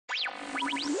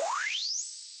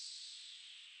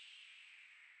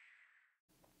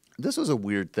This was a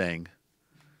weird thing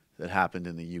that happened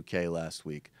in the UK last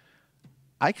week.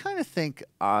 I kind of think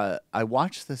I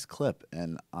watched this clip,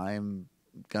 and I'm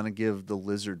going to give the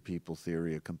lizard people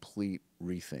theory a complete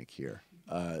rethink here.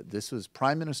 This was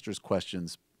Prime Minister's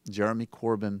questions. Jeremy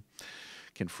Corbyn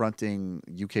confronting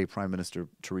UK Prime Minister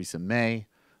Theresa May.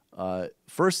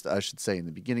 First, I should say, in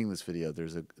the beginning of this video,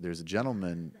 there's a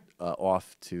gentleman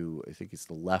off to, I think it's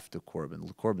the left of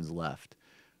Corbyn's left,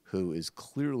 who is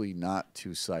clearly not too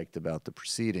psyched about the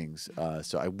proceedings.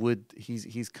 So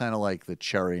he's kind of like the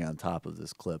cherry on top of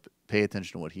this clip. Pay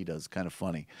attention to what he does. It's kind of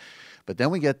funny. But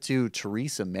then we get to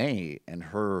Theresa May and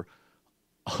her,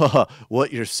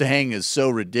 what you're saying is so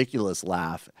ridiculous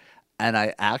laugh. And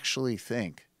I actually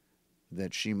think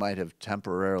that she might have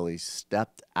temporarily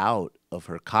stepped out of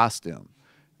her costume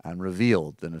and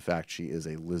revealed that, in fact, she is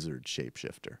a lizard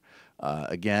shapeshifter.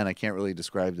 Again, I can't really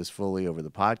describe this fully over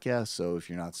the podcast, so if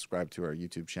you're not subscribed to our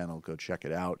YouTube channel, go check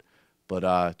it out.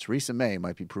 But Theresa May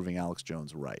might be proving Alex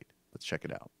Jones right. Let's check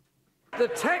it out. The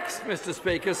text, Mr.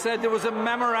 Speaker, said there was a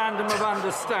memorandum of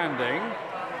understanding.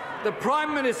 The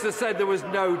Prime Minister said there was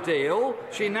no deal.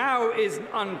 She now is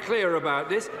unclear about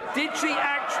this. Did she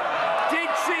actually... Did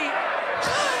she...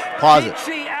 Pause did it.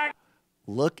 She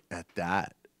Look at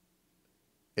that.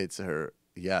 It's her...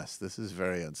 Yes, this is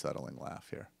very unsettling laugh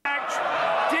here.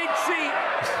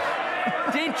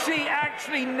 Did she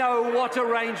actually know what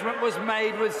arrangement was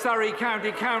made with Surrey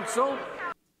County Council?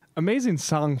 Amazing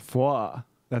sang-froid.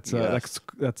 That's Yes.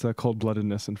 that's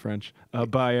cold-bloodedness in French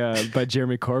by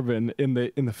Jeremy Corbyn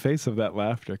in the face of that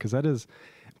laughter, because that is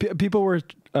people were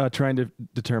trying to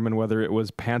determine whether it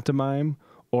was pantomime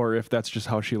or if that's just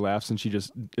how she laughs and she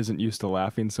just isn't used to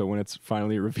laughing. So when it's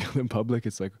finally revealed in public,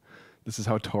 it's like, this is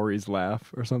how Tories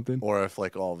laugh or something. Or if,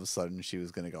 like, all of a sudden she was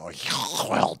going to go, "You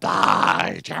will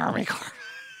die, Jeremy Corbyn,"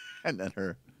 and then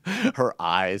her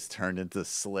eyes turned into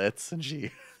slits, and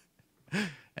she...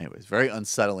 Anyways, very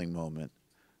unsettling moment.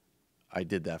 I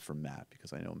did that for Matt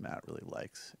because I know Matt really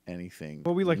likes anything.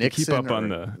 Well, we like Nixon to keep up or, on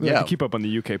the yeah. keep up on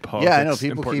the UK politics. Yeah, I know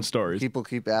important stories. People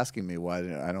keep asking me why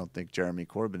I don't think Jeremy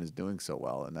Corbyn is doing so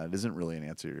well, and that isn't really an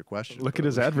answer to your question. Look at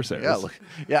his adversaries. Yeah,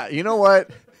 yeah. You know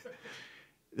what?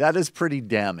 That is pretty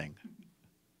damning.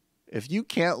 If you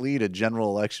can't lead a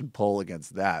general election poll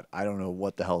against that, I don't know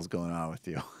what the hell's going on with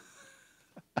you.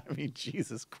 I mean,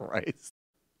 Jesus Christ.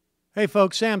 Hey,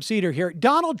 folks, Sam Seder here.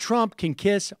 Donald Trump can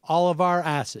kiss all of our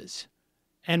asses.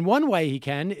 And one way he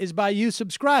can is by you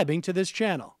subscribing to this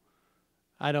channel.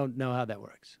 I don't know how that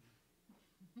works.